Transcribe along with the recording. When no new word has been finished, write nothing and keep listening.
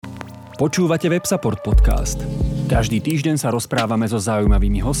Počúvate Websupport podcast. Každý týždeň sa rozprávame so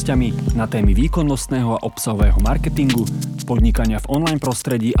zaujímavými hostiami na témy výkonnostného a obsahového marketingu, podnikania v online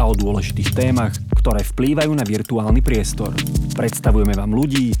prostredí a o dôležitých témach, ktoré vplývajú na virtuálny priestor. Predstavujeme vám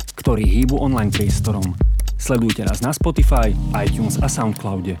ľudí, ktorí hýbu online priestorom. Sledujte nás na Spotify, iTunes a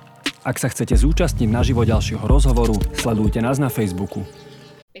Soundcloude. Ak sa chcete zúčastniť naživo ďalšieho rozhovoru, sledujte nás na Facebooku.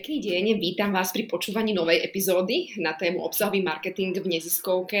 Pekný deň, vítam vás pri počúvaní novej epizódy na tému obsahový marketing v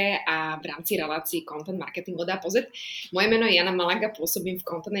neziskovke a v rámci relácií Content Marketing od A po Z. Moje meno je Jana Malaga, pôsobím v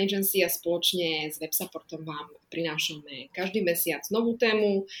Content Agency a spoločne s Websupportom vám prinášame každý mesiac novú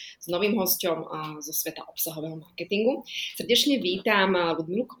tému s novým hosťom zo sveta obsahového marketingu. Srdečne vítam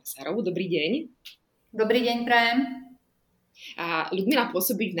Ľudmilu Kolesárovú, dobrý deň. Dobrý deň, prajem. Ľudmila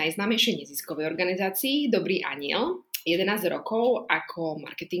pôsobí v najznámejšej neziskovej organizácii Dobrý, anjel, 11 rokov ako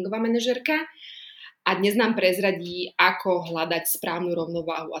marketingová manažérka a dnes nám prezradí, ako hľadať správnu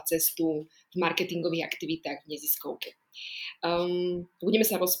rovnováhu a cestu v marketingových aktivitách v neziskovke. Budeme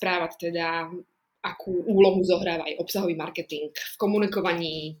sa rozprávať teda, akú úlohu zohráva aj obsahový marketing v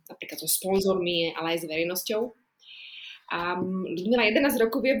komunikovaní, napríklad so sponzormi, ale aj s verejnosťou. Ľudmila, 11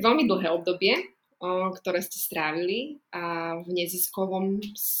 rokov je veľmi dlhé obdobie, ktoré ste strávili v neziskovom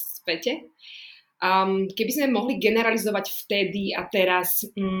svete. Keby sme mohli generalizovať vtedy a teraz,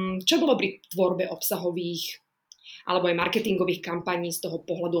 čo bolo pri tvorbe obsahových alebo aj marketingových kampaní z toho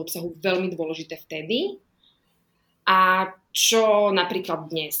pohľadu obsahu veľmi dôležité vtedy a čo napríklad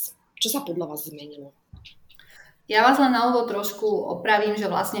dnes? Čo sa podľa vás zmenilo? Ja vás len na úvod trošku opravím, že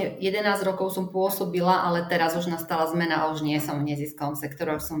vlastne 11 rokov som pôsobila, ale teraz už nastala zmena a už nie som v neziskovom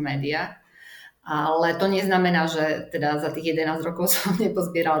sektore, už som v médiách. Ale to neznamená, že teda za tých 11 rokov som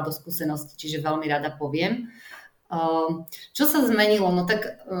nepozbierala do skúsenosti, čiže veľmi rada poviem. Čo sa zmenilo? No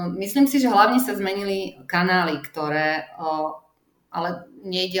tak myslím si, že hlavne sa zmenili kanály, ktoré, ale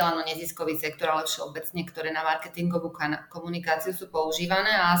nejde len o neziskový sektor, ale všeobecne, ktoré na marketingovú komunikáciu sú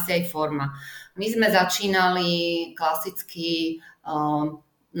používané a asi aj forma. My sme začínali klasicky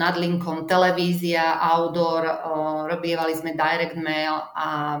nad linkom televízia, outdoor, robievali sme direct mail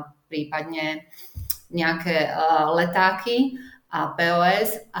a prípadne nejaké letáky a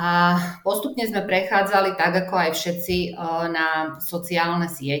POS a postupne sme prechádzali tak ako aj všetci na sociálne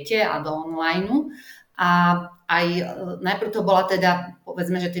siete a do online a aj najprv to bola teda,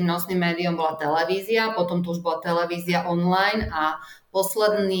 povedzme, že tým nosným médium bola televízia, potom to už bola televízia online a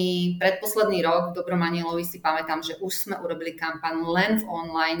predposledný rok v Dobrom anjelovi si pamätám, že už sme urobili kampaň len v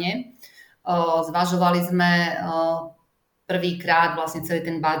online. Zvažovali sme prvýkrát vlastne celý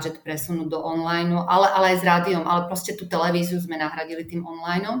ten budget presunúť do online, ale aj s rádiom, ale proste tú televíziu sme nahradili tým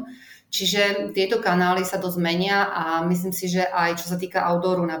online. Čiže tieto kanály sa dosť menia a myslím si, že aj čo sa týka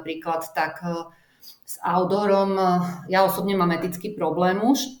outdooru napríklad, tak s outdoorom ja osobne mám etický problém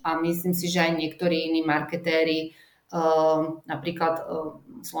už a myslím si, že aj niektorí iní marketéri, napríklad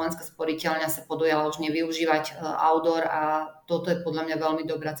Slovenská sporiteľňa sa podujala už nevyužívať outdoor a toto je podľa mňa veľmi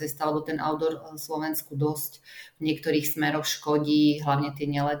dobrá cesta, lebo ten outdoor Slovensku dosť v niektorých smeroch škodí, hlavne tie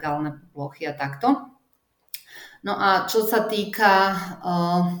nelegálne plochy a takto. No a čo sa týka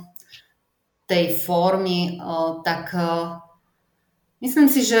tej formy, tak myslím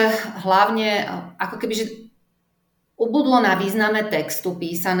si, že hlavne ako keby, že ubudlo na význame textu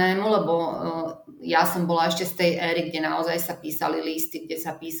písanému, lebo ja som bola ešte z tej éry, kde naozaj sa písali listy, kde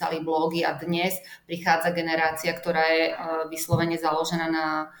sa písali blogy a dnes prichádza generácia, ktorá je vyslovene založená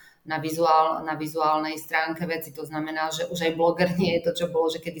na vizuálnej stránke veci. To znamená, že už aj bloger nie je to, čo bolo,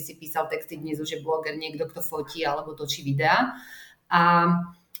 že kedy si písal texty, dnes už je bloger niekto, kto fotí alebo točí videá. A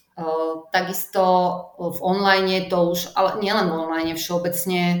takisto v online to už, ale nielen v online,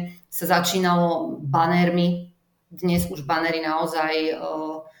 všeobecne sa začínalo banermi. Dnes už banery naozaj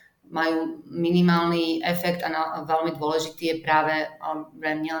majú minimálny efekt a veľmi dôležitý je práve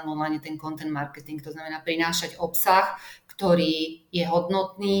nielen online ten content marketing, to znamená prinášať obsah, ktorý je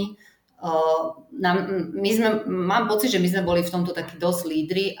hodnotný. Mám pocit, že my sme boli v tomto takí dosť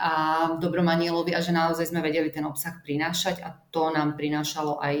lídri a v Dobrom anjelovi a že naozaj sme vedeli ten obsah prinášať a to nám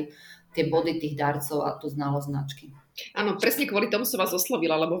prinášalo aj tie body tých darcov a tú znalosť značky. Áno, presne kvôli tomu som vás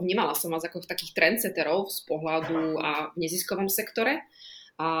oslovila, lebo vnímala som vás ako takých trendsetterov z pohľadu a v neziskovom sektore.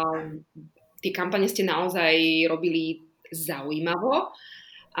 A tie kampane ste naozaj robili zaujímavo.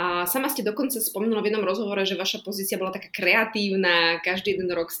 A sama ste dokonca spomenula v jednom rozhovore, že vaša pozícia bola taká kreatívna, každý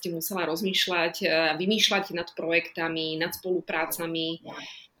jeden rok ste musela rozmýšľať, vymýšľať nad projektami, nad spoluprácami,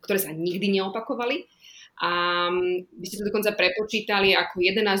 ktoré sa nikdy neopakovali. A vy ste to dokonca prepočítali ako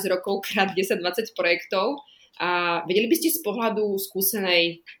 11 rokov krát 10-20 projektov. A vedeli by ste z pohľadu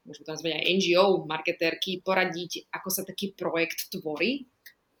skúsenej, môžeme to nazvať aj NGO, marketérky, poradiť, ako sa taký projekt tvorí?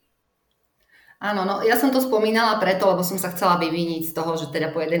 Áno, no ja som to spomínala preto, lebo som sa chcela vyviniť z toho, že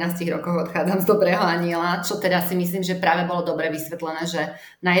teda po 11 rokoch odchádzam z Dobrého anjela, čo teda si myslím, že práve bolo dobre vysvetlené, že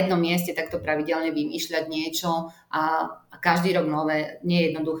na jednom mieste takto pravidelne vymýšľať niečo a každý rok nové, nie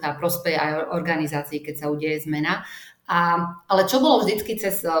je jednoduché a prospeje aj organizácii, keď sa udeje zmena. Ale čo bolo vždycky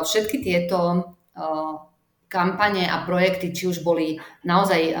cez všetky tieto kampane a projekty, či už boli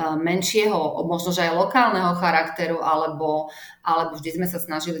naozaj menšieho, možno že aj lokálneho charakteru, alebo vždy sme sa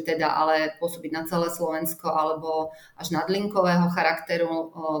snažili teda ale pôsobiť na celé Slovensko, alebo až nadlinkového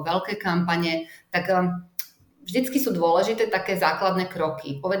charakteru, veľké kampane, tak vždycky sú dôležité také základné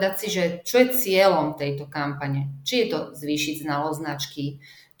kroky. Povedať si, že čo je cieľom tejto kampane. Či je to zvýšiť znalosť značky,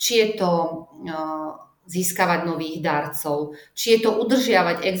 či je to získavať nových darcov, či je to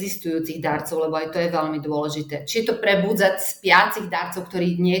udržiavať existujúcich darcov, lebo aj to je veľmi dôležité. Či je to prebudzať spiacich darcov,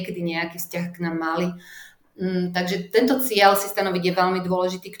 ktorí niekedy nejaký vzťah k nám mali. Takže tento cieľ si stanoviť je veľmi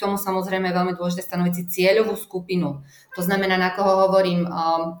dôležitý. K tomu samozrejme je veľmi dôležité stanoviť si cieľovú skupinu. To znamená, na koho hovorím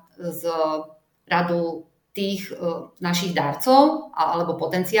z radu tých našich darcov alebo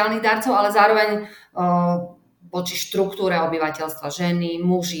potenciálnych darcov, ale zároveň voči štruktúre obyvateľstva, ženy,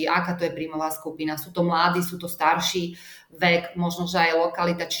 muži, aká to je príjmová skupina. Sú to mladí, sú to starší, vek, možno, že aj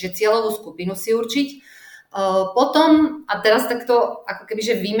lokalita. Čiže cieľovú skupinu si určiť. Potom, a teraz takto ako keby,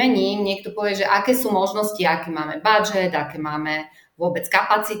 že vymením, niekto povie, že aké sú možnosti, aký máme budget, aké máme vôbec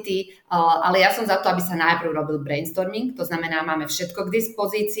kapacity, ale ja som za to, aby sa najprv robil brainstorming, to znamená, máme všetko k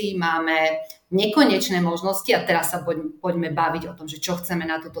dispozícii, máme nekonečné možnosti a teraz sa poďme baviť o tom, že čo chceme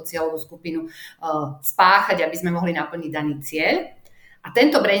na túto cieľovú skupinu spáchať, aby sme mohli naplniť daný cieľ. A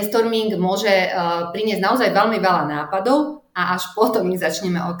tento brainstorming môže priniesť naozaj veľmi veľa nápadov a až potom ich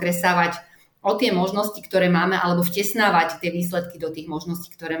začneme okresávať o tie možnosti, ktoré máme, alebo vtesnávať tie výsledky do tých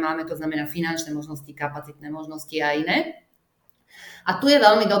možností, ktoré máme, to znamená finančné možnosti, kapacitné možnosti a iné. A tu je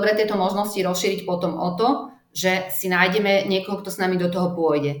veľmi dobré tieto možnosti rozšíriť potom o to, že si nájdeme niekoho, kto s nami do toho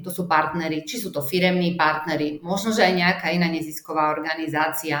pôjde. To sú partneri, či sú to firemní partneri, možno, že aj nejaká iná nezisková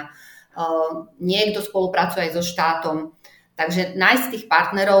organizácia, niekto spolupracuje aj so štátom. Takže nájsť tých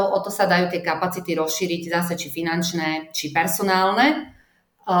partnerov, o to sa dajú tie kapacity rozšíriť zase či finančné, či personálne.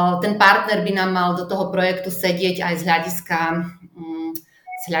 Ten partner by nám mal do toho projektu sedieť aj z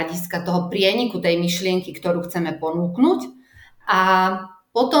hľadiska toho prieniku tej myšlienky, ktorú chceme ponúknuť. A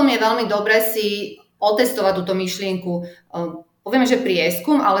potom je veľmi dobré si otestovať túto myšlienku. Povieme, že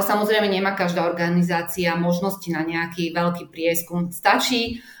prieskum, ale samozrejme nemá každá organizácia možnosti na nejaký veľký prieskum.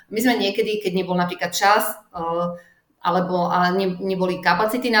 Stačí, my sme niekedy, keď nebol napríklad čas, alebo neboli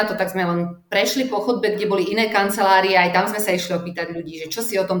kapacity na to, tak sme len prešli po chodbe, kde boli iné kancelárie, aj tam sme sa išli opýtať ľudí, že čo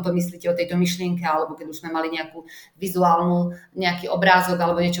si o tomto myslíte, o tejto myšlienke, alebo keď už sme mali nejakú vizuálnu, nejaký obrázok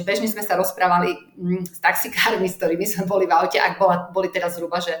alebo niečo. Bežne sme sa rozprávali s taxikármi, s ktorými sme boli v aute, ak boli teraz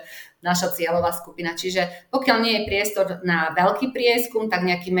zhruba, že naša cieľová skupina. Čiže pokiaľ nie je priestor na veľký prieskum, tak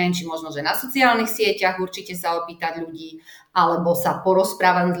nejaký menší, možno, že na sociálnych sieťach určite sa opýtať ľudí, alebo sa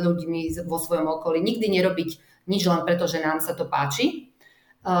porozprávať s ľuďmi vo svojom okolí. Nikdy nerobiť nič len preto, že nám sa to páči.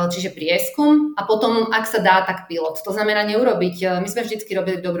 Čiže prieskum a potom, ak sa dá, tak pilot. To znamená neurobiť, my sme vždycky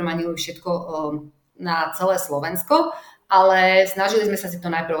robili v Dobrom anjeli všetko na celé Slovensko, ale snažili sme sa si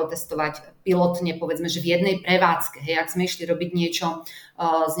to najprv otestovať pilotne, povedzme, že v jednej prevádzke. Hej, ak sme išli robiť niečo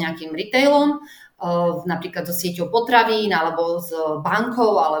s nejakým retailom, napríklad so sieťou potravín, alebo s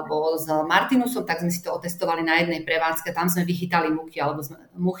bankou, alebo s Martinusom, tak sme si to otestovali na jednej prevádzke. Tam sme vychytali muchy,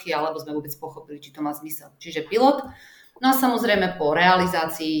 alebo sme vôbec pochopili, či to má zmysel. Čiže pilot. No a samozrejme po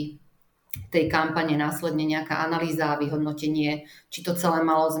realizácii tej kampane následne nejaká analýza a vyhodnotenie, či to celé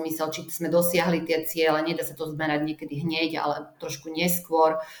malo zmysel, či sme dosiahli tie ciele, nedá sa to zmerať niekedy hneď, ale trošku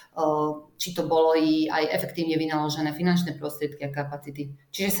neskôr, či to bolo aj efektívne vynaložené finančné prostriedky a kapacity.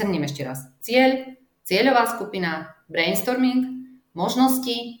 Čiže shrniem ešte raz. Cieľová skupina, brainstorming,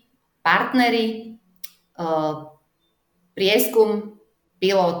 možnosti, partneri, prieskum,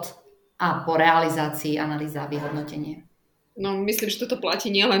 pilot a po realizácii analýza a vyhodnotenie. No, myslím, že toto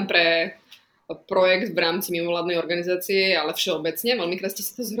platí nielen pre projekt v rámci mimovládnej organizácie, ale všeobecne. Veľmi krásne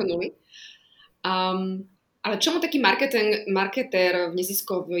ste to zhrnuli. Ale čomu taký marketér v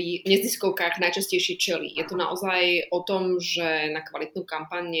neziskovkách najčastejšie čelí? Je to naozaj o tom, že na kvalitnú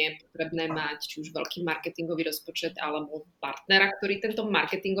kampaň je potrebné mať či už veľký marketingový rozpočet alebo partnera, ktorý tento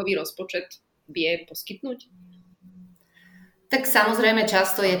marketingový rozpočet vie poskytnúť? Tak samozrejme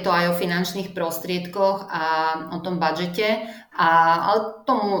často je to aj o finančných prostriedkoch a o tom budžete, ale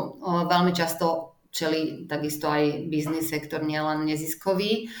tomu veľmi často čelí takisto aj biznis sektor, nielen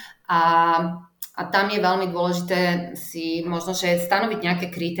neziskový. A tam je veľmi dôležité si možno že stanoviť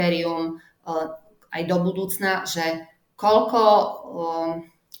nejaké kritérium aj do budúcna, že koľko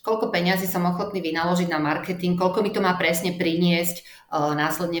koľko peňazí som ochotný vynaložiť na marketing, koľko mi to má presne priniesť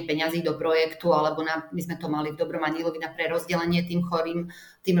následne peňazí do projektu, alebo my sme to mali v Dobrom anjelovi na prerozdelenie tým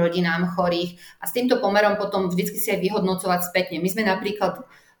rodinám chorých. A s týmto pomerom potom vždycky si aj vyhodnocovať spätne. My sme napríklad,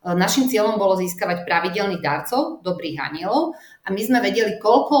 našim cieľom bolo získavať pravidelných darcov, dobrých anjelov, a my sme vedeli,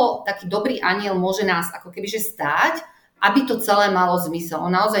 koľko taký dobrý anjel môže nás ako kebyže stáť, aby to celé malo zmysel.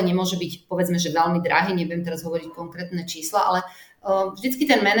 On naozaj nemôže byť, povedzme, že veľmi drahý, nebudem teraz hovoriť konkrétne čísla, ale vždycky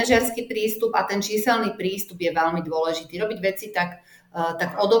ten manažérsky prístup a ten číselný prístup je veľmi dôležitý. Robiť veci tak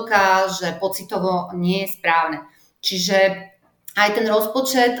od oka, že pocitovo nie je správne. Čiže aj ten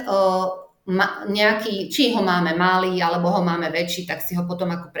rozpočet nejaký, či ho máme malý, alebo ho máme väčší, tak si ho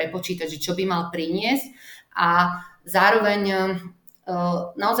potom ako prepočítať, že čo by mal priniesť. A zároveň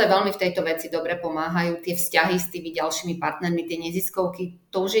naozaj veľmi v tejto veci dobre pomáhajú tie vzťahy s tými ďalšími partnermi, tie neziskovky.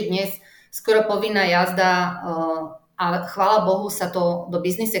 To už je dnes skoro povinná jazda a chvála Bohu sa to do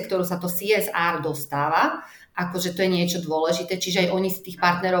biznis sektoru sa to CSR dostáva, akože to je niečo dôležité, čiže aj oni z tých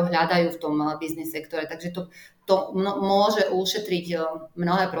partnerov hľadajú v tom biznis sektore, takže to môže ušetriť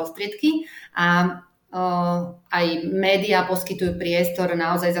mnohé prostriedky a aj médiá poskytujú priestor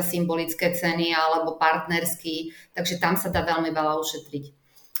naozaj za symbolické ceny alebo partnerský, takže tam sa dá veľmi veľa ušetriť.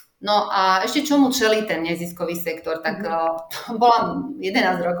 No a ešte čomu čelí ten neziskový sektor, tak to bola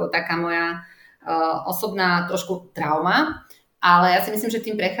 11 rokov taká moja osobná trošku trauma, ale ja si myslím, že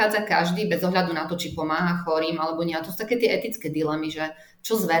tým prechádza každý bez ohľadu na to, či pomáha chorým alebo nie. A to sú také tie etické dilemy, že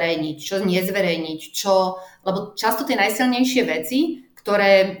čo zverejniť, čo nezverejniť, lebo často tie najsilnejšie veci,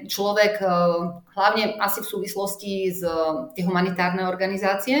 ktoré človek, hlavne asi v súvislosti s tie humanitárne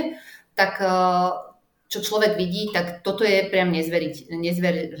organizácie, tak čo človek vidí, tak toto je priam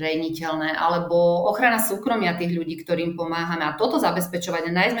nezverejniteľné, alebo ochrana súkromia tých ľudí, ktorým pomáhame. A toto zabezpečovať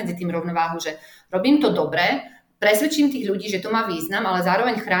a nájsť medzi tým rovnováhu, že robím to dobre, presvedčím tých ľudí, že to má význam, ale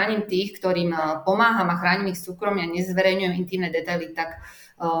zároveň chránim tých, ktorým pomáham a chránim ich súkromia, nezverejňujem intimné detaily, tak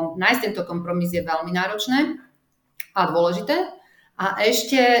nájsť tento kompromis je veľmi náročné a dôležité. A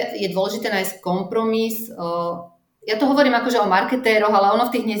ešte je dôležité nájsť kompromis. Ja to hovorím akože o marketéroch, ale ono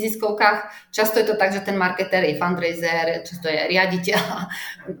v tých neziskovkách často je to tak, že ten marketér je fundraiser, často je riaditeľ.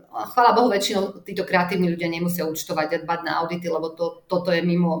 Chvála Bohu, väčšinou títo kreatívni ľudia nemusia účtovať a dbať na audity, lebo toto je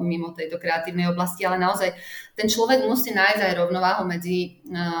mimo tejto kreatívnej oblasti, ale naozaj ten človek musí nájsť aj rovnováhu medzi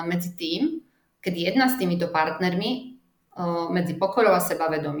tým, keď jedná s týmito partnermi, medzi pokorou a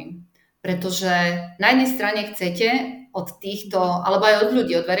sebavedomím. Pretože na jednej strane chcete od týchto, alebo aj od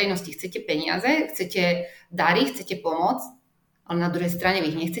ľudí, od verejnosti, chcete peniaze, chcete dary, chcete pomoc, ale na druhej strane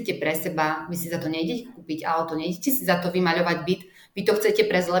vy ich nechcete pre seba, vy si za to nejdete kúpiť auto, nejdete si za to vymaľovať byt, vy to chcete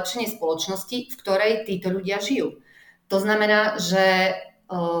pre zlepšenie spoločnosti, v ktorej títo ľudia žijú. To znamená, že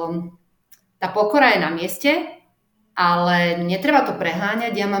tá pokora je na mieste, ale netreba to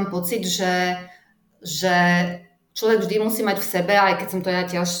preháňať. Ja mám pocit, že človek vždy musí mať v sebe, aj keď som to ja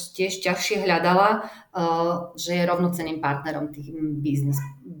tiež ťažšie hľadala, že je rovnocenným partnerom, tým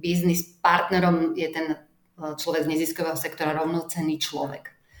biznis partnerom je ten človek z neziskového sektora rovnocenný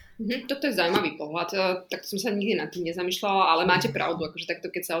človek. Toto je zaujímavý pohľad, tak som sa nikdy nad tým nezamýšľala, ale máte pravdu, akože takto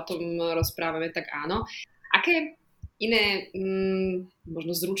keď sa o tom rozprávame, tak áno. Aké iné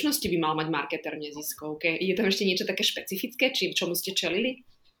možno zručnosti by mal mať marketer v neziskovke? Je tam ešte niečo také špecifické, čomu ste čelili?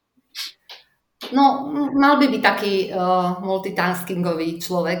 No, mal by byť taký multitaskingový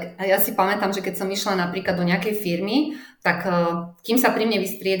človek. Ja si pamätám, že keď som išla napríklad do nejakej firmy, tak kým sa pri mne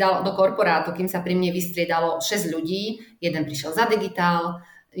vystriedalo, do korporátu, kým sa pri mne vystriedalo 6 ľudí, jeden prišiel za digitál,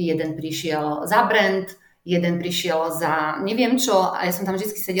 jeden prišiel za brand, jeden prišiel za neviem čo a ja som tam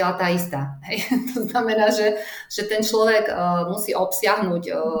vždy sedela tá istá. Hej. To znamená, že ten človek musí obsiahnuť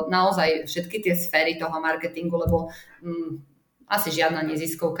naozaj všetky tie sféry toho marketingu, lebo asi žiadna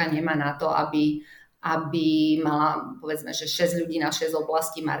neziskovka nemá na to, aby mala, povedzme, že 6 ľudí na 6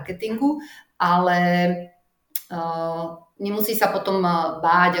 oblastí marketingu, ale nemusí sa potom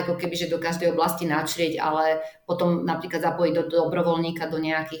báť, ako keby, že do každej oblasti načrieť, ale potom napríklad zapojiť do dobrovoľníka do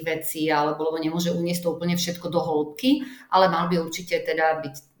nejakých vecí, lebo nemôže uniesť to úplne všetko do hĺbky, ale mal by určite teda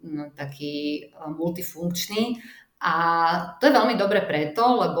byť taký multifunkčný. A to je veľmi dobre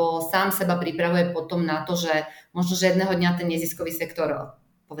preto, lebo sám seba pripravuje potom na to, že možno, že jedného dňa ten neziskový sektor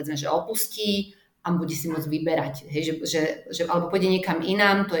povedzme, že opustí a bude si môcť vyberať. Hej, že alebo pôjde niekam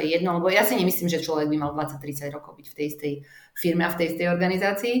inám, to je jedno, lebo ja si nemyslím, že človek by mal 20-30 rokov byť v tej istej firme a v tej istej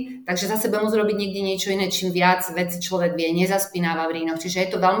organizácii, takže za seba môcť robiť niekde niečo iné, čím viac veci človek vie, nezaspináva v rínoch. Čiže je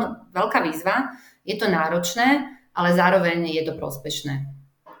to veľmi veľká výzva, je to náročné, ale zároveň je to prospešné.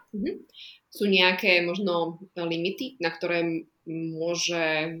 Sú nejaké možno limity, na ktoré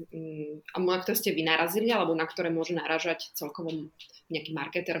ste vy narazili, alebo na ktoré môže naražať celkovo nejaký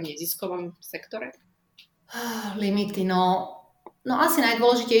marketer v neziskovom sektore? Limity, no asi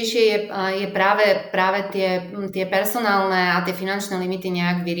najdôležitejšie je práve tie personálne a tie finančné limity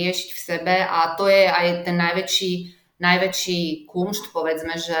nejak vyriešiť v sebe, a to je aj ten najväčší kumšt,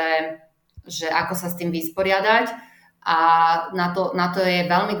 povedzme, že ako sa s tým vysporiadať. A na to je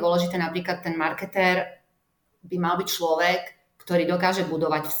veľmi dôležité, napríklad ten marketér by mal byť človek, ktorý dokáže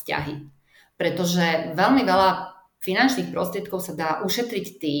budovať vzťahy. Pretože veľmi veľa finančných prostriedkov sa dá ušetriť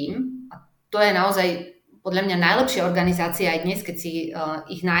tým, a to je naozaj podľa mňa najlepšie organizácie aj dnes, keď si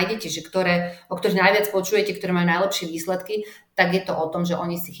ich nájdete, o ktorých najviac počujete, ktoré majú najlepšie výsledky, tak je to o tom, že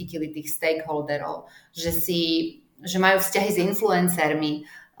oni si chytili tých stakeholderov, že majú vzťahy s influencermi.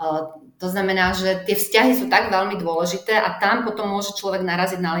 To znamená, že tie vzťahy sú tak veľmi dôležité a tam potom môže človek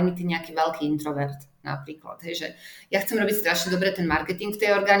naraziť na limity nejaký veľký introvert napríklad. Hej, že ja chcem robiť strašne dobre ten marketing v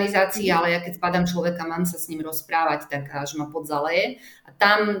tej organizácii, ale ja keď zbadám človeka, mám sa s ním rozprávať, tak až ma podzaleje. A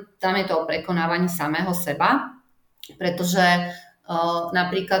tam je to o prekonávaní samého seba, pretože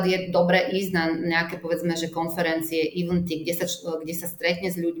napríklad je dobre ísť na nejaké, povedzme, že konferencie, eventy, kde sa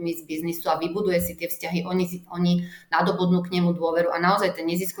stretne s ľuďmi z biznisu a vybuduje si tie vzťahy, oni nadobudnú k nemu dôveru, a naozaj ten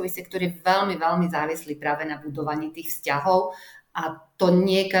neziskový sektor je veľmi, veľmi závislý práve na budovaní tých vzťahov, a to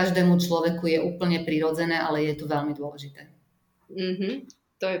nie každému človeku je úplne prirodzené, ale je to veľmi dôležité.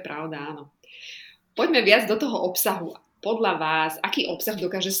 To je pravda, áno. Poďme viac do toho obsahu. Podľa vás, aký obsah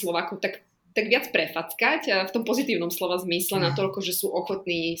dokáže Slovákov tak viac prefackať v tom pozitívnom slova zmysle natoľko, že sú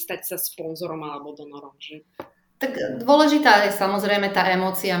ochotní stať sa sponzorom alebo donorom? Že? Tak dôležitá je samozrejme tá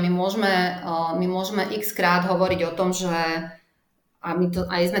emócia. My môžeme x-krát hovoriť o tom, že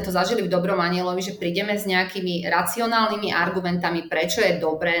aj sme to zažili v Dobrom anjelovi, že prídeme s nejakými racionálnymi argumentami, prečo je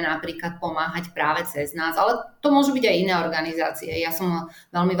dobré napríklad pomáhať práve cez nás, ale to môžu byť aj iné organizácie. Ja som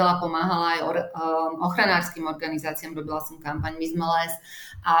veľmi veľa pomáhala aj ochranárskym organizáciám, robila som kampaň My sme les,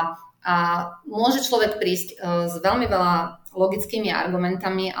 a môže človek prísť s veľmi veľa logickými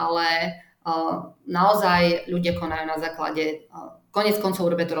argumentami, ale naozaj ľudia konajú na základe, koniec koncov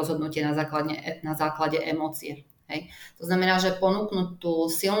urobia to rozhodnutie na základe emócie. Hej. To znamená, že ponúknuť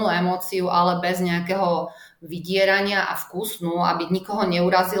tú silnú emóciu, ale bez nejakého vydierania a vkusnú, aby nikoho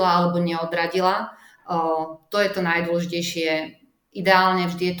neurazila alebo neodradila, to je to najdôležitejšie.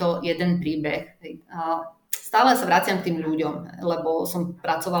 Ideálne vždy je to jeden príbeh. Hej. Stále sa vraciam k tým ľuďom, lebo som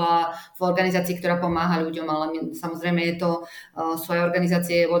pracovala v organizácii, ktorá pomáha ľuďom, ale samozrejme sú aj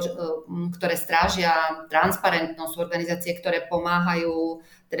organizácie, ktoré strážia transparentnosť, sú organizácie, ktoré pomáhajú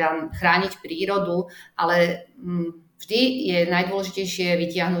teda chrániť prírodu, ale vždy je najdôležitejšie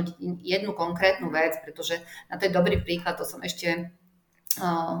vytiahnuť jednu konkrétnu vec, pretože na to je dobrý príklad, to som ešte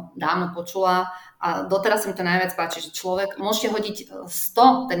dávno počula a doteraz sa mi to najviac páči, že môžete hodiť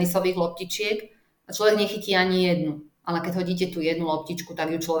 100 tenisových loptičiek, človek nechytí ani jednu, ale keď hodíte tú jednu loptičku,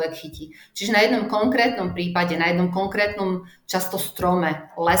 tak ju človek chytí. Čiže na jednom konkrétnom prípade, na jednom konkrétnom často strome,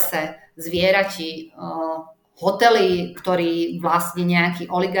 lese, zvierati, hoteli, ktorý vlastní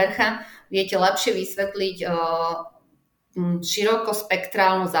nejaký oligarcha, viete lepšie vysvetliť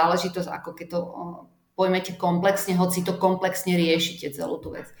širokospektrálnu záležitosť, ako keď to pojmete komplexne, hoci to komplexne riešite celú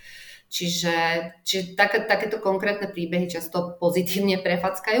tú vec. Čiže takéto konkrétne príbehy často pozitívne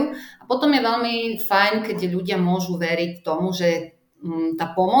prefackajú. A potom je veľmi fajn, keď ľudia môžu veriť tomu, že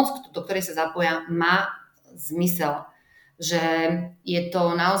tá pomoc, do ktorej sa zapoja, má zmysel. Že je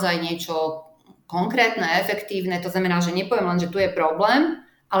to naozaj niečo konkrétne, efektívne. To znamená, že nepoviem len, že tu je problém,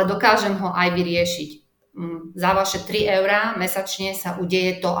 ale dokážem ho aj vyriešiť. Za vaše 3 € mesačne sa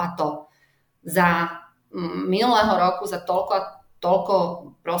udeje to a to. Za minulého roku, za toľko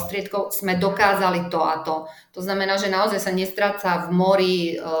prostriedkov sme dokázali to a to. To znamená, že naozaj sa nestráca v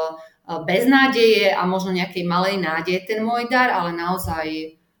mori beznádeje a možno nejakej malej nádeje ten môj dar, ale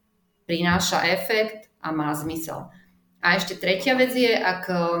naozaj prináša efekt a má zmysel. A ešte tretia vec je,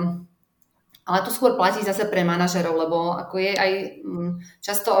 ale to skôr platí zase pre manažerov, lebo ako je aj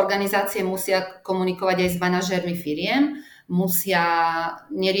často organizácie musia komunikovať aj s manažérmi firiem,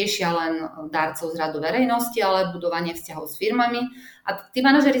 neriešia len darcov z radu verejnosti, ale budovanie vzťahov s firmami. A tí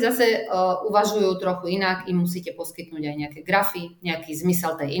manažeri zase uvažujú trochu inak, im musíte poskytnúť aj nejaké grafy, nejaký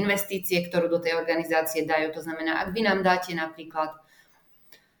zmysel tej investície, ktorú do tej organizácie dajú. To znamená, ak vy nám dáte napríklad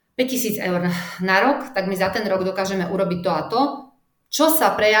 5 000 € na rok, tak my za ten rok dokážeme urobiť to a to, čo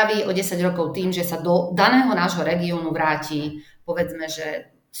sa prejaví o 10 rokov tým, že sa do daného nášho regiónu vráti, povedzme,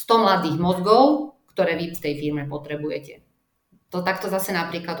 že 100 mladých mozgov, ktoré vy v tej firme potrebujete. To takto zase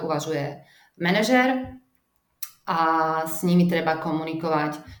napríklad uvažuje manažér a s nimi treba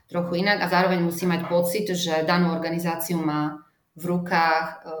komunikovať trochu inak a zároveň musí mať pocit, že danú organizáciu má v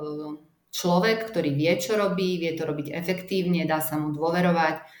rukách človek, ktorý vie, čo robí, vie to robiť efektívne, dá sa mu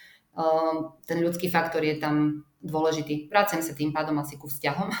dôverovať. Ten ľudský faktor je tam dôležitý. Vraciam sa tým pádom asi ku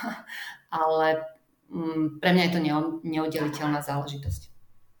vzťahom, ale pre mňa je to neoddeliteľná záležitosť.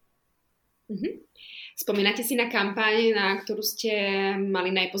 Spomínate si na kampaň, na ktorú ste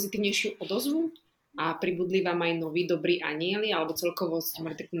mali najpozitívnejšiu odozvu a pribudli vám aj noví Dobrý anjeli, alebo celkovo ste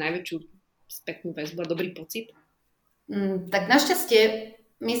mali takú najväčšiu spätnú väzbu a dobrý pocit? Tak našťastie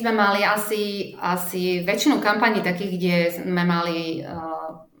my sme mali asi väčšinu kampaní takých, kde sme mali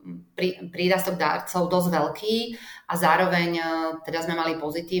prírastok dárcov dosť veľký a zároveň teda sme mali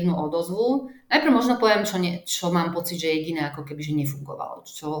pozitívnu odozvu. Najprv možno poviem, čo mám pocit, že jediné ako keby, že nefungovalo.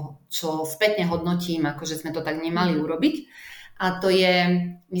 Čo spätne hodnotím, ako že sme to tak nemali urobiť. A to je,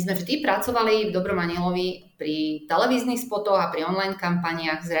 my sme vždy pracovali v Dobrom anjelovi pri televíznych spotoch a pri online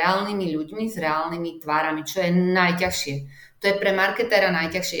kampaniách s reálnymi ľuďmi, s reálnymi tvárami, čo je najťažšie. To je pre marketéra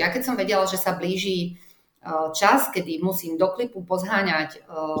najťažšie. Ja keď som vedela, že sa blíži čas, kedy musím do klipu pozháňať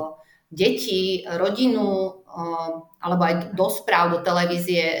deti, rodinu, alebo aj do správ, do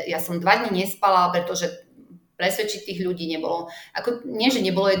televízie, ja som 2 dni nespala, pretože presvedčiť tých ľudí nebolo. Nie, že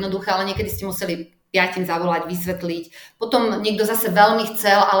nebolo jednoduché, ale niekedy ste museli 5 zavolať, vysvetliť. Potom niekto zase veľmi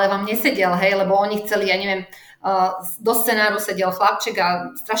chcel, ale vám nesedel, hej, lebo oni chceli, ja neviem, do scenáru sedel chlapček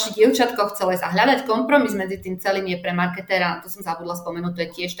a strašne dievčatko chcelo sa hľadať kompromis medzi tým celým je pre marketéra, to som zabudla spomenúť, to je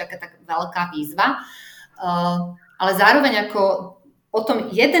tiež taká veľká výzva. Ale zároveň ako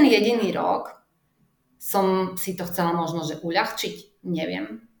potom jeden jediný rok som si to chcela možno, že uľahčiť,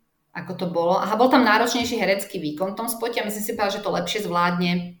 neviem, ako to bolo. Aha, bol tam náročnejší herecký výkon v tom spote a myslím si povedať, že to lepšie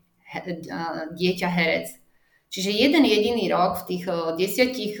zvládne dieťa herec. Čiže jeden jediný rok v tých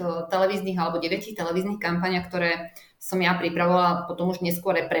 10 televíznych alebo 9 televíznych kampaniach, ktoré som ja pripravovala, potom už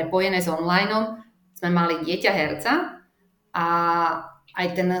neskôr prepojené s onlineom, sme mali dieťa herca a aj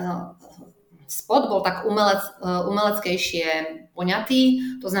ten spot bol tak umeleckejšie poňatý,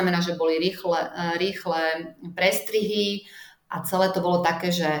 to znamená, že boli rýchle prestrihy a celé to bolo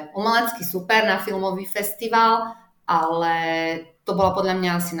také, že umelecky super na filmový festival, ale to bola podľa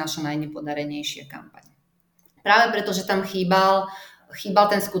mňa asi naša najnepodarenejšia kampaň. Práve preto, že tam chýbal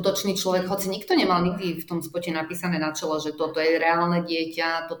ten skutočný človek, hoci nikto nemal nikdy v tom spote napísané na čelo, že toto je reálne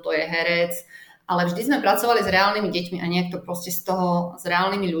dieťa, toto je herec, ale vždy sme pracovali s reálnymi deťmi a nejak to proste s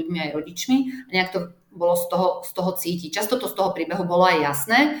reálnymi ľuďmi aj rodičmi a nejak to bolo z toho cítiť. Často to z toho príbehu bolo aj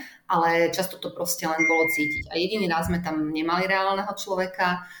jasné, ale často to proste len bolo cítiť. A jediný raz sme tam nemali reálneho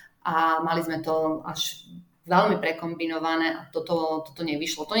človeka a mali sme to až veľmi prekombinované a toto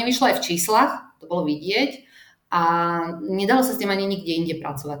nevyšlo. To nevyšlo aj v číslach, to bolo vidieť a nedalo sa s tým ani nikde inde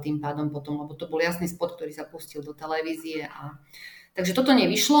pracovať tým pádom potom, lebo to bol jasný spot, ktorý sa pustil do televízie. Takže toto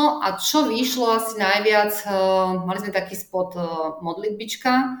nevyšlo a čo vyšlo asi najviac, mali sme taký spot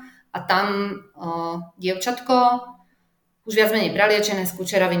modlitbička a tam dievčatko už viac menej praliečené s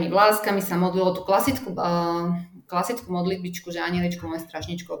kučeravými vláskami sa modlilo tú klasickú modlitbičku, že anieličku moje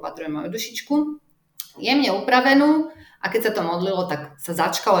strašničko opatruje moju dušičku. Jemne upravenú a keď sa to modlilo, tak sa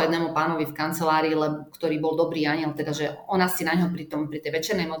začkalo jednému pánovi v kancelárii, ktorý bol dobrý anjel, teda že ona si na ňo pri tej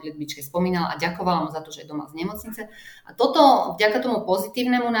večernej modlitbičke spomínala a ďakovala mu za to, že je doma z nemocnice. A toto vďaka tomu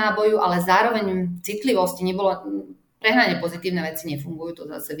pozitívnemu náboju, ale zároveň citlivosti, nebolo prehnane pozitívne veci nefungujú, to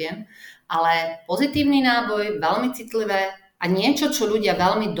zase viem, ale pozitívny náboj, veľmi citlivé a niečo, čo ľudia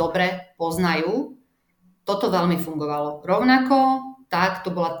veľmi dobre poznajú, toto veľmi fungovalo. Rovnako tak to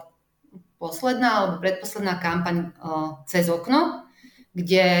bola posledná alebo predposledná kampaň Cez okno,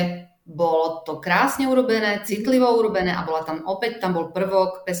 kde bolo to krásne urobené, citlivo urobené a tam bol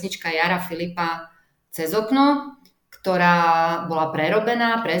prvok, pesnička Jara Filipa Cez okno, ktorá bola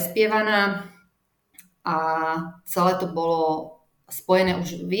prerobená, prespievaná a celé to bolo spojené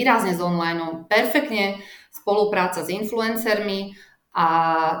už výrazne s online, perfektne spolupráca s influencermi a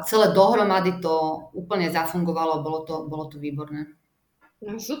celé dohromady to úplne zafungovalo, bolo to výborné.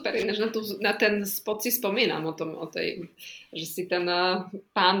 No super, ináč na ten spot si spomínam že si ten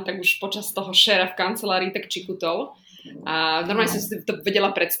pán tak už počas toho šéra v kancelárii tak čikutol a normálne som si to vedela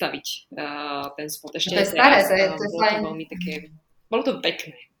predstaviť, ten spot. Ešte to je staré, bolo to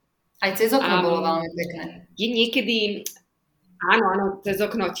pekné. Aj Cez okno bolo veľmi pekné. Je niekedy, áno, Cez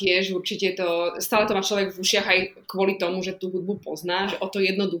okno tiež, určite stále to má človek v ušiach aj kvôli tomu, že tú hudbu pozná, že o to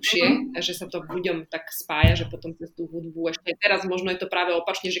jednoduchšie, že sa to ľuďom tak spája, že potom cez tú hudbu, ešte teraz možno je to práve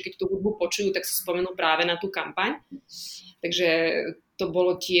opačne, že keď tú hudbu počujú, tak si spomenú práve na tú kampaň. Takže to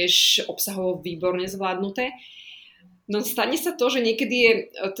bolo tiež obsahovo výborne zvládnuté. No stane sa to, že niekedy je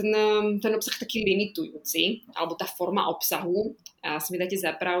ten obsah taký limitujúci, alebo tá forma obsahu. A si mi dáte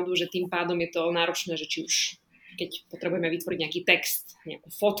za pravdu, že tým pádom je to náročné, že či už keď potrebujeme vytvoriť nejaký text, nejakú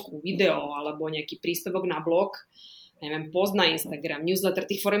fotku, video, alebo nejaký príspevok na blog, neviem, post na Instagram, newsletter,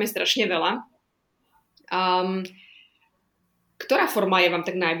 tých foriem je strašne veľa. Ktorá forma je vám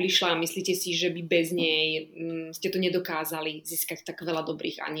tak najbližšia a myslíte si, že by bez nej ste to nedokázali získať tak veľa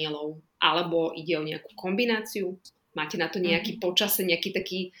dobrých anielov? Alebo ide o nejakú kombináciu? Máte na to nejaký počase, nejaký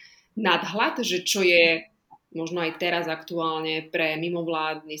taký nadhľad, že čo je možno aj teraz aktuálne pre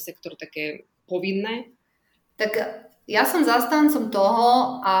mimovládny sektor také povinné? Tak ja som zastancom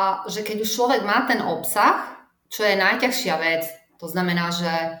toho, a že keď už človek má ten obsah, čo je najťažšia vec, to znamená, že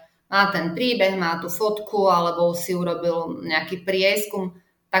má ten príbeh, má tú fotku, alebo si urobil nejaký prieskum,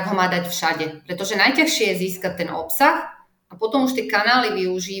 tak ho má dať všade. Pretože najťažšie je získať ten obsah a potom už tie kanály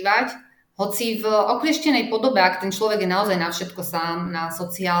využívať, hoci v oklieštenej podobe, ak ten človek je naozaj na všetko sám, na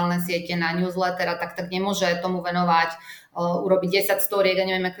sociálne siete, na newsletter, tak nemôže tomu venovať, urobiť 10 storiek a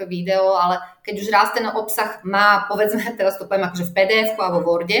neviem aké video, ale keď už raz ten obsah má, povedzme, teraz to poviem akože v PDF-ku alebo v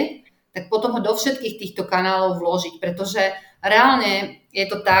Worde, tak potom ho do všetkých týchto kanálov vložiť, pretože reálne je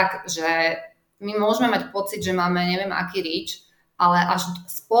to tak, že my môžeme mať pocit, že máme neviem aký reach, ale až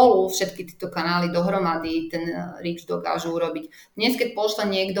spolu všetky tieto kanály dohromady ten reach dokážu urobiť. Dnes, keď pošle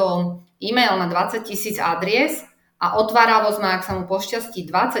niekto e-mail na 20 000 adries a otváravosť má, ak sa mu pošťastí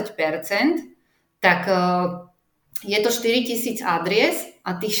 20%, tak je to 4 000 adries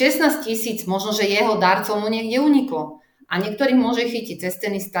a tých 16 000 možno, že jeho darcov mu niekde uniklo. A niektorých môže chytiť cez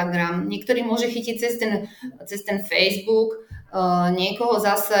ten Instagram, niektorých môže chytiť cez ten Facebook, niekoho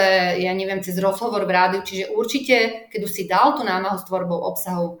zase, ja neviem, cez rozhovor v rádiu. Čiže určite, keď už si dal tú námahu s tvorbou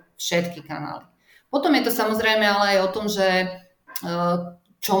obsahu, všetky kanály. Potom je to samozrejme ale aj o tom, že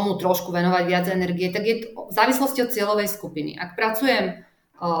čomu trošku venovať viac energie, tak je to v závislosti od cieľovej skupiny. Ak pracujem,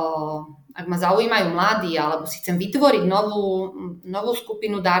 ak ma zaujímajú mladí, alebo si chcem vytvoriť novú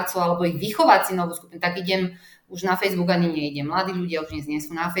skupinu darcov, alebo ich vychovať si novú skupinu, tak idem už na Facebook ani neidem. Mladí ľudia už dnes nie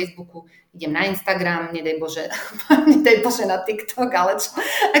sú na Facebooku, idem na Instagram, nedaj Bože na TikTok, ale čo?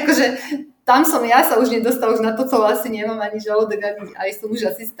 Akože tam som ja sa už nedostala, už na to asi nemám ani žalúdok, aj som už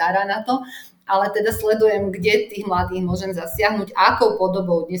asi stará na to, ale teda sledujem, kde tých mladých môžem zasiahnuť, akou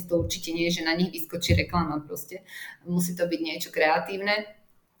podobou. Dnes to určite nie je, že na nich vyskočí reklama proste. Musí to byť niečo kreatívne.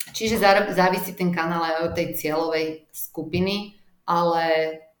 Čiže závisí ten kanál aj od tej cieľovej skupiny,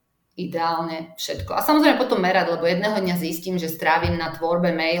 ale ideálne všetko. A samozrejme potom merať, lebo jedného dňa zistím, že strávim na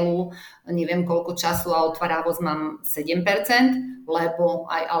tvorbe mailu neviem koľko času a otvárávosť mám 7%,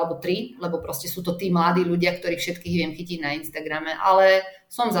 alebo 3%, lebo proste sú to tí mladí ľudia, ktorých všetkých viem chytiť na Instagrame, ale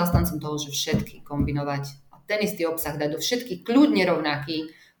som zastancom toho, že všetky kombinovať a ten istý obsah dať do všetkých kľudne rovnaký,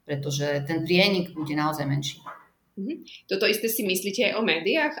 pretože ten prienik bude naozaj menší. Toto isté si myslíte aj o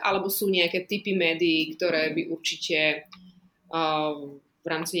médiách, alebo sú nejaké typy médií, ktoré by určite v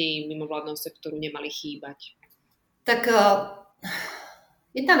rámci mimovládneho sektoru nemali chýbať? Tak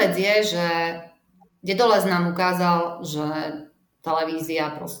jedna vec je, že Dedolez nám ukázal, že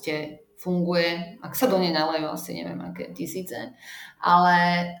televízia proste funguje, ak sa do nej nalejú asi neviem aké tisíce, ale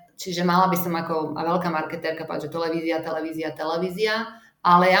čiže mala by som ako veľká marketérka povedať, že televízia,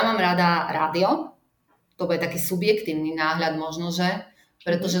 ale ja mám rada rádio, to bude taký subjektívny náhľad možno, že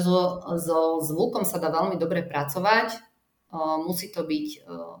pretože so zvukom sa dá veľmi dobre pracovať, musí to byť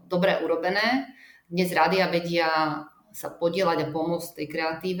dobre urobené. Dnes rádia vedia sa podieľať a pomôcť tej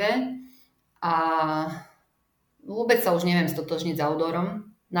kreatíve a vôbec sa už neviem stotožniť s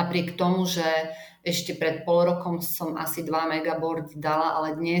outdoorom. Napriek tomu, že ešte pred pol rokom som asi 2 megaboardy dala,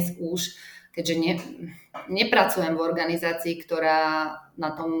 ale dnes už, keďže nepracujem v organizácii, ktorá na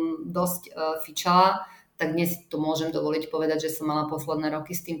tom dosť fičala, tak dnes to môžem dovoliť povedať, že som mala posledné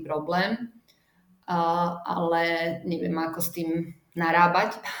roky s tým problém. Ale neviem, ako s tým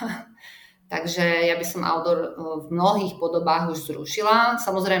narábať. Takže ja by som outdoor v mnohých podobách už zrušila.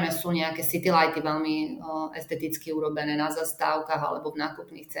 Samozrejme sú nejaké city lighty veľmi esteticky urobené na zastávkach alebo v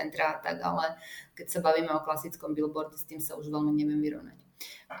nákupných centrách, tak, ale keď sa bavíme o klasickom billboarde, s tým sa už veľmi neviem vyrovnať.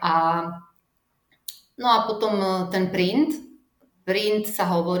 No a potom ten print. Print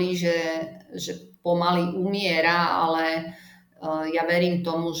sa hovorí, že pomaly umiera, ale ja verím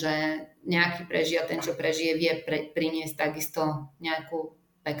tomu, že nejaký prežije a ten, čo prežije, vie priniesť takisto nejakú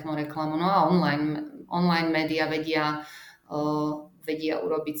peknú reklamu. No a online médiá vedia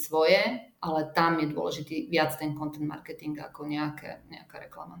urobiť svoje, ale tam je dôležitý viac ten content marketing ako nejaká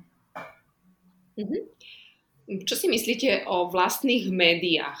reklama. Čo si myslíte o vlastných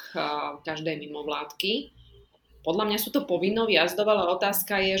médiách každej mimovládky? Podľa mňa sú to povinnou jazdov, ale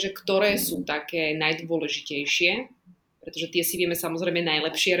otázka je, že ktoré sú také najdôležitejšie pretože tie si vieme samozrejme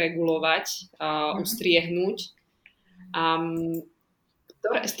najlepšie regulovať, ustriehnúť.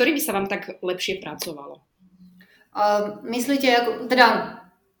 S ktorými sa vám tak lepšie pracovalo? Myslíte, teda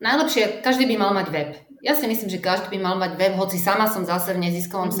najlepšie, každý by mal mať web. Ja si myslím, že každý by mal mať web, hoci sama som zase v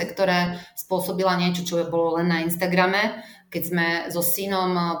neziskovom sektore spôsobila niečo, čo bolo len na Instagrame. Keď sme so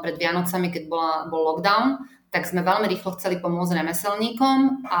synom pred Vianocami, keď bol lockdown, tak sme veľmi rýchlo chceli pomôcť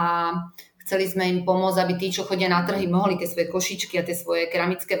remeselníkom a chceli sme im pomôcť, aby tí, čo chodia na trhy, mohli tie svoje košičky a tie svoje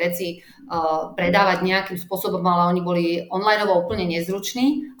keramické veci predávať nejakým spôsobom, ale oni boli onlineovo úplne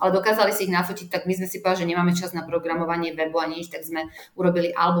nezruční, ale dokázali si ich nafotiť, tak my sme si povedali, že nemáme čas na programovanie webu ani nič, tak sme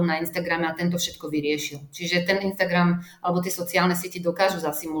urobili album na Instagrame a tento všetko vyriešil. Čiže ten Instagram alebo tie sociálne siete dokážu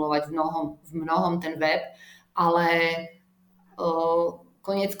zasimulovať v mnohom ten web, ale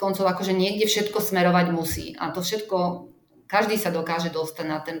koniec koncov akože niekde všetko smerovať musí a to všetko každý sa dokáže dostať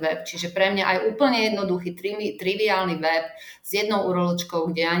na ten web. Čiže pre mňa aj úplne jednoduchý, triviálny web s jednou URLčkou,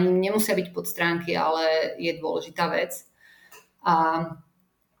 kde ani nemusia byť podstránky, ale je dôležitá vec.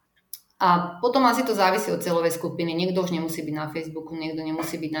 A potom asi to závisí od celovej skupiny. Niekto už nemusí byť na Facebooku, niekto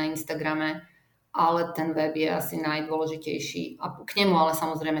nemusí byť na Instagrame, ale ten web je asi najdôležitejší. A k nemu ale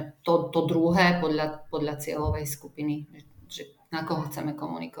samozrejme to druhé podľa cieľovej skupiny, že na koho chceme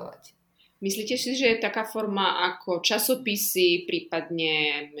komunikovať. Myslíte si, že je taká forma ako časopisy,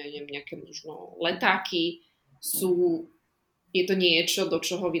 prípadne nejaké možno letáky, je to niečo, do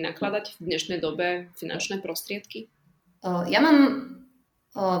čoho vynakladať v dnešnej dobe finančné prostriedky? Ja mám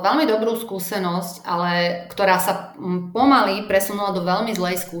veľmi dobrú skúsenosť, ale ktorá sa pomaly presunula do veľmi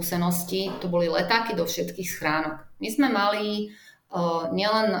zlej skúsenosti. To boli letáky do všetkých schránok. My sme mali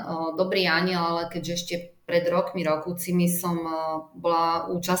nielen Dobrý, anjel, ale keďže ešte pred rokúcimi som bola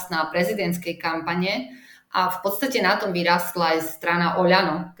účastná prezidentskej kampane a v podstate na tom vyrastla aj strana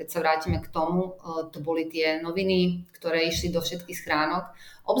Oľano. Keď sa vrátime k tomu, to boli tie noviny, ktoré išli do všetkých schránok.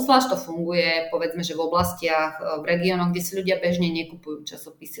 Obzvlášť to funguje, povedzme, že v oblastiach, v regiónoch, kde si ľudia bežne nekupujú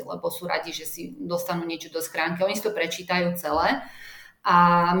časopisy, lebo sú radi, že si dostanú niečo do schránky. Oni si to prečítajú celé.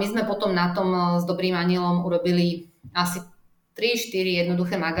 A my sme potom na tom s Dobrým anjelom urobili asi 3-4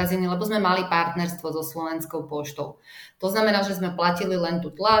 jednoduché magazíny, lebo sme mali partnerstvo so Slovenskou poštou. To znamená, že sme platili len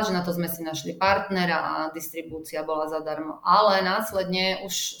tú tlač, na to sme si našli partnera a distribúcia bola zadarmo. Ale následne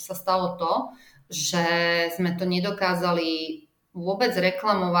už sa stalo to, že sme to nedokázali vôbec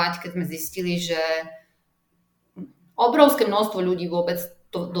reklamovať, keď sme zistili, že obrovské množstvo ľudí vôbec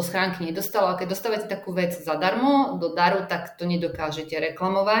to do schránky nedostalo. A keď dostávate takú vec zadarmo do daru, tak to nedokážete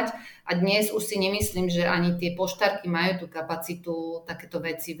reklamovať. A dnes už si nemyslím, že ani tie poštárky majú tú kapacitu takéto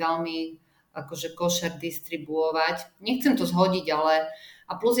veci veľmi akože košer distribuovať. Nechcem to zhodiť, ale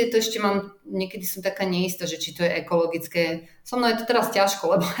a plus je to ešte niekedy som taká neistá, že či to je ekologické. So mnou je to teraz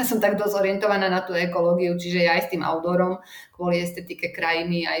ťažko, lebo ja som tak dosť orientovaná na tú ekológiu, čiže ja aj s tým outdoorom, kvôli estetike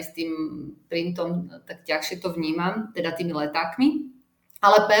krajiny, aj s tým printom, tak ťažšie to vnímam, teda tými letákmi.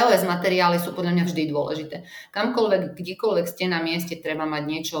 Ale POS materiály sú podľa mňa vždy dôležité. Kamkoľvek, kdekoľvek ste na mieste, treba mať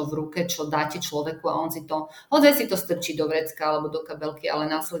niečo v ruke, čo dáte človeku a on si to, hodzaj si to strčí do vrecka alebo do kabelky, ale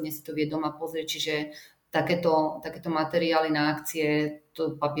následne si to vie doma pozrieť, čiže takéto materiály na akcie,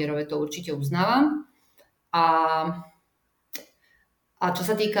 to papierové, to určite uznávam. A čo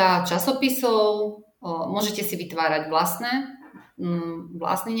sa týka časopisov, môžete si vytvárať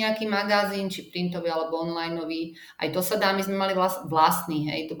vlastný nejaký magazín, či printový alebo onlineový. Aj to sa dá, my sme mali vlastný,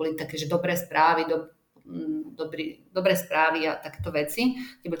 hej, to boli také, že dobré správy, dobré správy a takéto veci.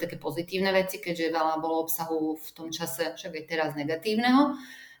 To boli také pozitívne veci, keďže veľa bolo obsahu v tom čase, však aj teraz negatívneho.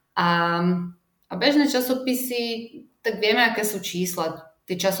 A bežné časopisy, tak vieme, aké sú čísla.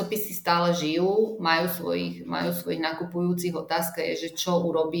 Tie časopisy stále žijú, majú svojich nakupujúcich. Otázka je, že čo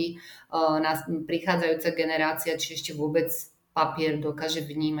urobí prichádzajúca generácia, či ešte vôbec papier dokáže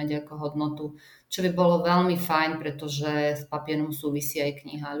vnímať ako hodnotu, čo by bolo veľmi fajn, pretože s papierom súvisí aj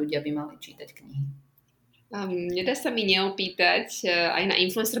kniha. Ľudia by mali čítať knihy. Nedá sa mi neopýtať, aj na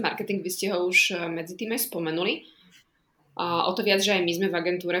influencer marketing, vy ste ho už medzi tým aj spomenuli. O to viac, že aj my sme v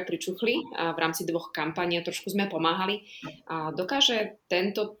agentúre pričuchli v rámci 2 kampaní a trošku sme pomáhali. Dokáže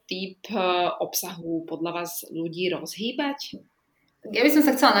tento typ obsahu podľa vás ľudí rozhýbať? Ja by som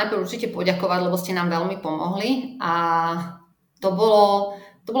sa chcela najprv určite poďakovať, lebo ste nám veľmi pomohli a to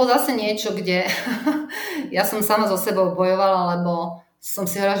bolo zase niečo, kde ja som sama so sebou bojovala, lebo som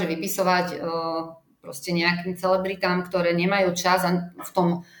si hovorila, že vypisovať proste nejakým celebritám, ktoré nemajú čas a v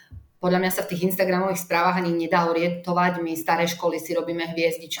tom, podľa mňa sa v tých instagramových správach ani nedá orientovať. My staré školy si robíme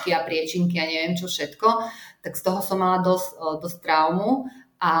hviezdičky a priečinky a neviem čo všetko, tak z toho som mala dosť traumu.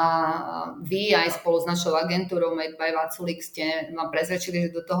 A vy aj spolu s našou agentúrou Made by Vaculik ste ma presvedčili,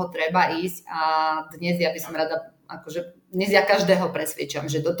 že do toho treba ísť a dnes ja by som rada akože dnes ja každého presvedčam,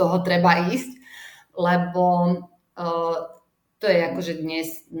 že do toho treba ísť, lebo to je akože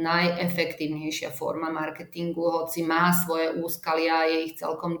dnes najefektívnejšia forma marketingu, hoci má svoje úskalia, je ich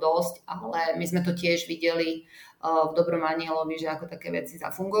celkom dosť, ale my sme to tiež videli v Dobrom anjelovi, že ako také veci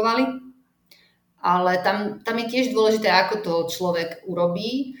zafungovali. Ale tam je tiež dôležité, ako to človek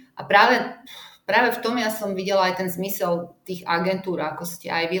urobí a práve v tom ja som videla aj ten zmysel tých agentúr, ako ste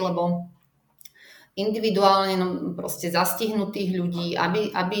aj vy, lebo individuálne proste zastihnutých ľudí,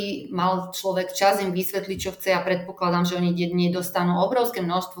 aby mal človek čas im vysvetliť, čo chce. Ja predpokladám, že oni denne dostanú obrovské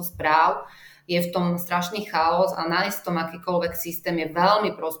množstvo správ, je v tom strašný chaos a nájsť v tom akýkoľvek systém je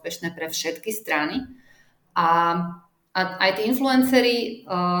veľmi prospešné pre všetky strany. A aj tí influenceri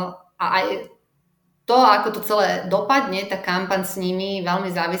a aj to, ako to celé dopadne, tá kampaň s nimi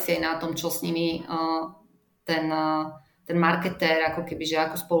veľmi závisí aj na tom, čo s nimi ten marketér, ako keby, že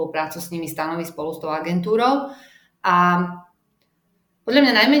akú spoluprácu s nimi stanoví spolu s tou agentúrou. A podľa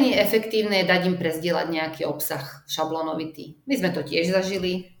mňa najmenej efektívne je dať im prezdieľať nejaký obsah šablónovitý. My sme to tiež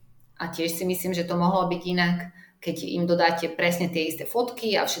zažili a tiež si myslím, že to mohlo byť inak, keď im dodáte presne tie isté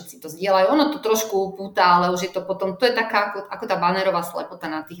fotky a všetci to zdieľajú. Ono to trošku upúta, ale už je to potom, to je taká ako tá banerová slepota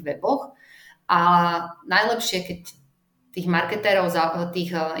na tých weboch. A najlepšie, keď tých marketérov,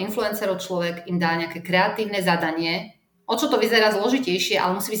 tých influencerov človek im dá nejaké kreatívne zadanie. O čo to vyzerá zložitejšie,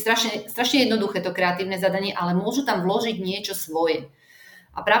 ale musí byť strašne jednoduché to kreatívne zadanie, ale môžu tam vložiť niečo svoje.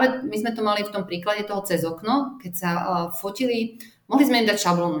 A práve my sme to mali v tom príklade toho cez okno, keď sa fotili, mohli sme im dať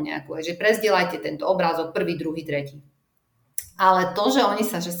šablónu nejakú, že prezdieľajte tento obrázok, 1., 2., 3. Ale to, že oni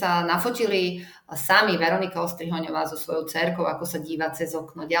že sa nafotili sami, Veronika Ostrihoňová so svojou dcérkou, ako sa díva cez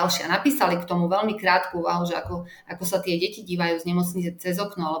okno, ďalšia, napísali k tomu veľmi krátku úvahu, že ako sa tie deti dívajú z nemocnice cez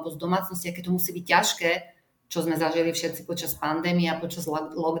okno alebo z domácnosti, aké to musí byť ťažké, čo sme zažili všetci počas pandémie a počas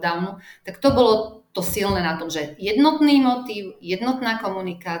lockdownu, tak to bolo to silné na tom, že jednotný motív, jednotná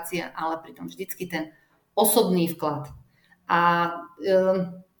komunikácia, ale pritom vždycky ten osobný vklad. A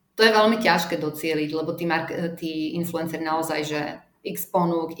to je veľmi ťažké docieliť, lebo tí influenceri naozaj, že x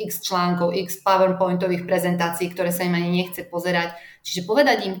ponúk, x článkov, x PowerPointových prezentácií, ktoré sa im ani nechce pozerať. Čiže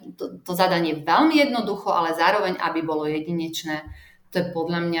povedať im to zadanie veľmi jednoducho, ale zároveň, aby bolo jedinečné, to je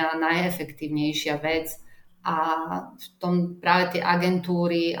podľa mňa najefektívnejšia vec. A v tom práve tie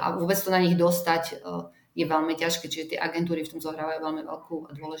agentúry a vôbec to na nich dostať je veľmi ťažké, čiže tie agentúry v tom zohrávajú veľmi veľkú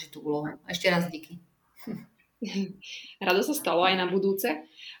a dôležitú úlohu. Ešte raz díky. Rado sa stalo aj na budúce.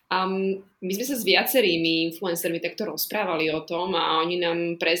 My sme sa s viacerými influencermi takto rozprávali o tom a oni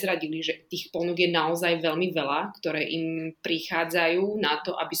nám prezradili, že tých ponúk je naozaj veľmi veľa, ktoré im prichádzajú na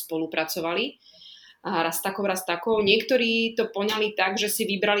to, aby spolupracovali. A raz takou. Niektorí to poňali tak, že si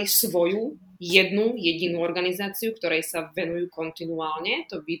vybrali svoju jedinú organizáciu, ktorej sa venujú kontinuálne.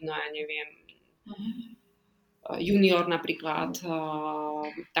 To vidno, ja neviem, Junior napríklad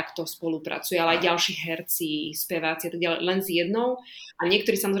takto spolupracuje, ale aj ďalší herci, speváci a tak ďalej, len s jednou. A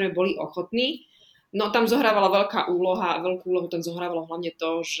niektorí samozrejme boli ochotní. No tam zohrávala veľkú úlohu tam zohrávalo hlavne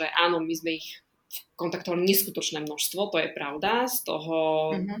to, že áno, my sme ich kontaktovali neskutočné množstvo, to je pravda. Z toho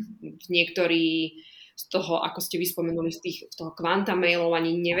niektorí z toho, ako ste vyspomenuli, z toho kvanta mailov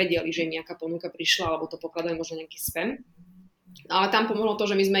ani nevedeli, že im nejaká ponuka prišla, alebo to pokladajú možno nejaký spam. Ale tam pomohlo to,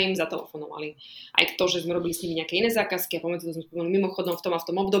 že my sme im zatelefonovali. Aj to, že sme robili s nimi nejaké iné zákazky a pomedzi to sme spomenuli mimochodom v tom a v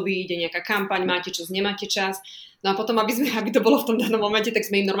tom období, ide nejaká kampaň, máte čas, nemáte čas. No a potom, aby to bolo v tom danom momente, tak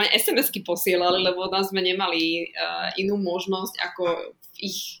sme im normálne SMS-ky posielali, lebo tam sme nemali inú možnosť, ako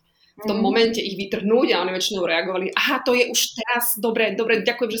v tom momente ich vytrhnúť a oni väčšinou reagovali, aha, to je už teraz, dobre,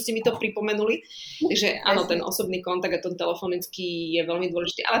 ďakujem, že ste mi to pripomenuli. Takže áno, ten osobný kontakt a ten telefonický je veľmi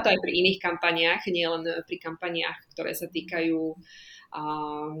dôležitý, ale to aj pri iných kampaniách, nie len pri kampaniách, ktoré sa týkajú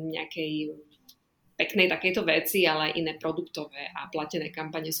nejakej peknej takejto veci, ale aj iné produktové a platené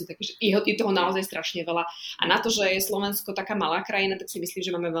kampane sú také, že je toho naozaj strašne veľa. A na to, že je Slovensko taká malá krajina, tak si myslím,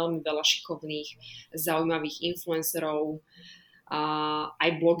 že máme veľmi veľa šikovných, zaujímavých influencerov,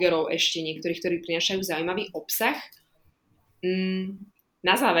 aj blogerov ešte niektorých, ktorí prinášajú zaujímavý obsah.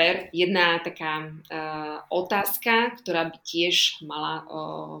 Na záver jedna taká otázka, ktorá by tiež mala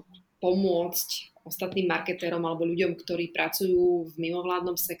pomôcť ostatným marketérom alebo ľuďom, ktorí pracujú v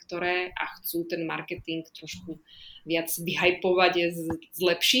mimovládnom sektore a chcú ten marketing trošku viac vyhypovať,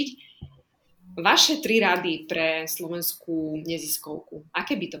 zlepšiť. Vaše 3 rady pre slovenskú neziskovku,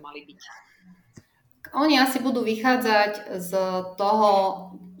 aké by to mali byť? Oni asi budú vychádzať z toho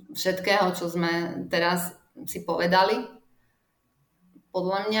všetkého, čo sme teraz si povedali.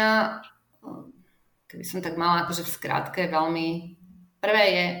 Podľa mňa, keby som tak mala akože v skratke veľmi, prvé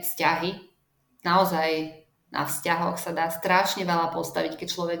je vzťahy. Naozaj na vzťahoch sa dá strašne veľa postaviť, keď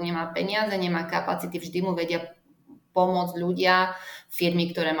človek nemá peniaze, nemá kapacity, vždy mu vedia pomôcť ľudia,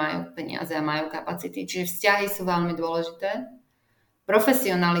 firmy, ktoré majú peniaze a majú kapacity. Čiže vzťahy sú veľmi dôležité.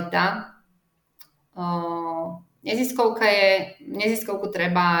 Profesionalita. Neziskovku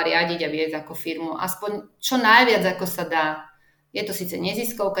treba riadiť a viesť ako firmu. Aspoň čo najviac, ako sa dá. Je to síce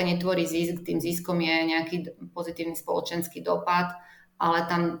neziskovka, netvorí zisk, tým ziskom je nejaký pozitívny spoločenský dopad, ale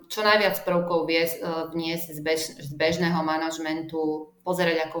tam čo najviac prvkov vniesť z bežného manažmentu,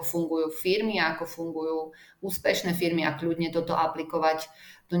 pozerať, ako fungujú firmy, ako fungujú úspešné firmy a kľudne toto aplikovať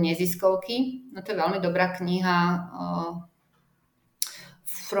do neziskovky. No to je veľmi dobrá kniha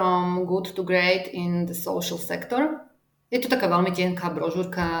From Good to Great in the Social Sector. Je to taká veľmi tenká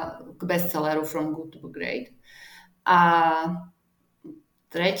brožúrka k bestselleru From Good to Great. A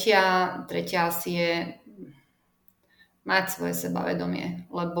tretia asi je mať svoje sebavedomie,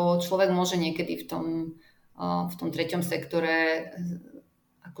 lebo človek môže niekedy v tom treťom sektore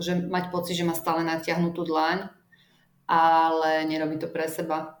akože mať pocit, že má stále natiahnutú dlaň, ale nerobí to pre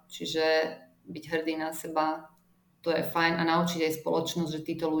seba. Čiže byť hrdý na seba, to je fajn a naučiť aj spoločnosť, že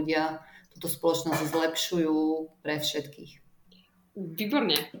títo ľudia túto spoločnosť zlepšujú pre všetkých.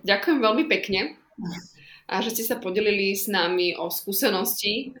 Výborne. Ďakujem veľmi pekne. A že ste sa podelili s nami o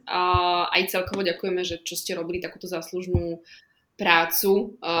skúsenosti. Aj celkovo ďakujeme, že čo ste robili takúto záslužnú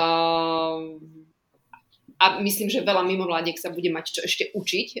prácu. A myslím, že veľa mimovládiek sa bude mať čo ešte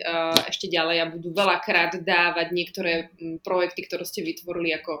učiť ešte ďalej a budú veľakrát dávať niektoré projekty, ktoré ste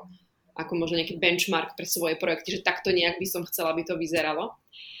vytvorili ako možno nejaký benchmark pre svoje projekty, že takto nejak by som chcela, aby to vyzeralo.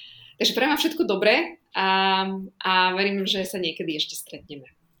 Takže prajem vám všetko dobré a verím, že sa niekedy ešte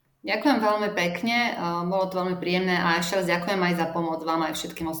stretneme. Ďakujem veľmi pekne, bolo to veľmi príjemné a ešte raz ďakujem aj za pomoc vám aj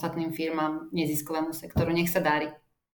všetkým ostatným firmám neziskovému sektoru. Nech sa darí.